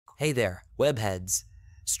Hey there, webheads.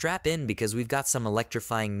 Strap in because we've got some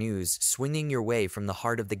electrifying news swinging your way from the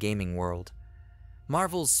heart of the gaming world.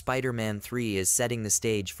 Marvel's Spider-Man 3 is setting the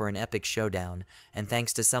stage for an epic showdown, and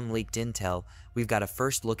thanks to some leaked intel, we've got a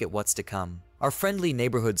first look at what's to come. Our friendly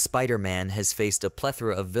neighborhood Spider-Man has faced a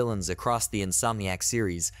plethora of villains across the Insomniac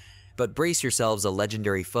series, but brace yourselves, a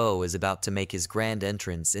legendary foe is about to make his grand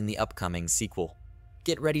entrance in the upcoming sequel.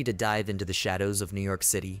 Get ready to dive into the shadows of New York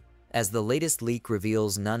City, as the latest leak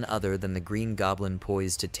reveals none other than the Green Goblin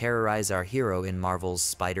poised to terrorize our hero in Marvel's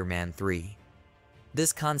Spider-Man 3.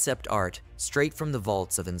 This concept art, straight from the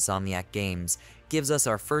vaults of Insomniac Games, gives us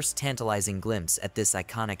our first tantalizing glimpse at this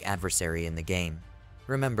iconic adversary in the game.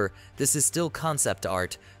 Remember, this is still concept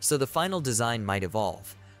art, so the final design might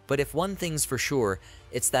evolve, but if one thing's for sure,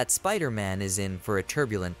 it's that Spider-Man is in for a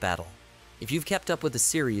turbulent battle. If you've kept up with the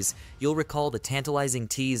series, you'll recall the tantalizing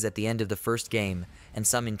tease at the end of the first game, and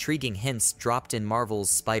some intriguing hints dropped in Marvel's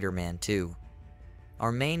Spider-Man 2.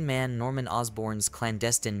 Our main man Norman Osborn's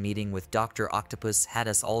clandestine meeting with Dr. Octopus had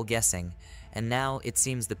us all guessing, and now it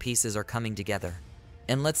seems the pieces are coming together.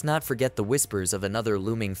 And let's not forget the whispers of another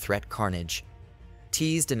looming threat, Carnage.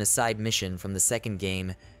 Teased in a side mission from the second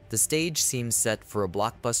game, the stage seems set for a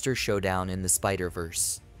blockbuster showdown in the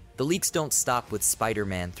Spider-Verse. The leaks don't stop with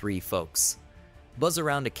Spider-Man 3, folks. Buzz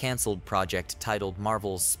around a cancelled project titled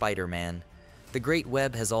Marvel's Spider-Man. The Great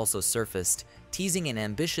Web has also surfaced, teasing an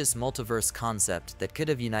ambitious multiverse concept that could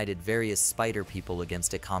have united various spider people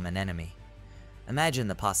against a common enemy. Imagine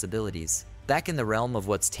the possibilities. Back in the realm of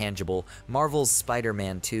what's tangible, Marvel's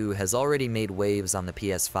Spider-Man 2 has already made waves on the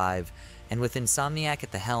PS5, and with Insomniac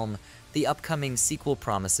at the helm, the upcoming sequel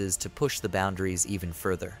promises to push the boundaries even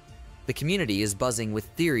further. The community is buzzing with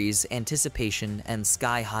theories, anticipation, and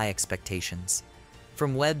sky-high expectations.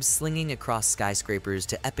 From web slinging across skyscrapers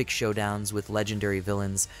to epic showdowns with legendary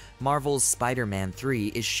villains, Marvel's Spider-Man 3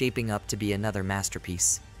 is shaping up to be another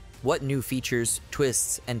masterpiece. What new features,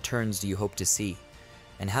 twists, and turns do you hope to see?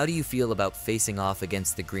 And how do you feel about facing off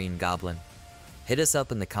against the Green Goblin? Hit us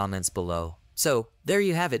up in the comments below. So, there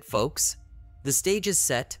you have it, folks. The stage is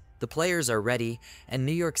set, the players are ready, and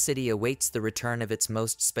New York City awaits the return of its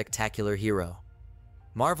most spectacular hero.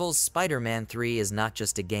 Marvel's Spider-Man 3 is not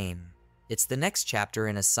just a game. It's the next chapter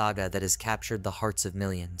in a saga that has captured the hearts of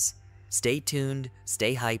millions. Stay tuned,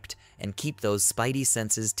 stay hyped, and keep those spidey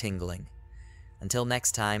senses tingling. Until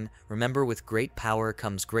next time, remember, with great power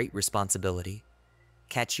comes great responsibility.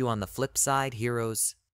 Catch you on the flip side, heroes.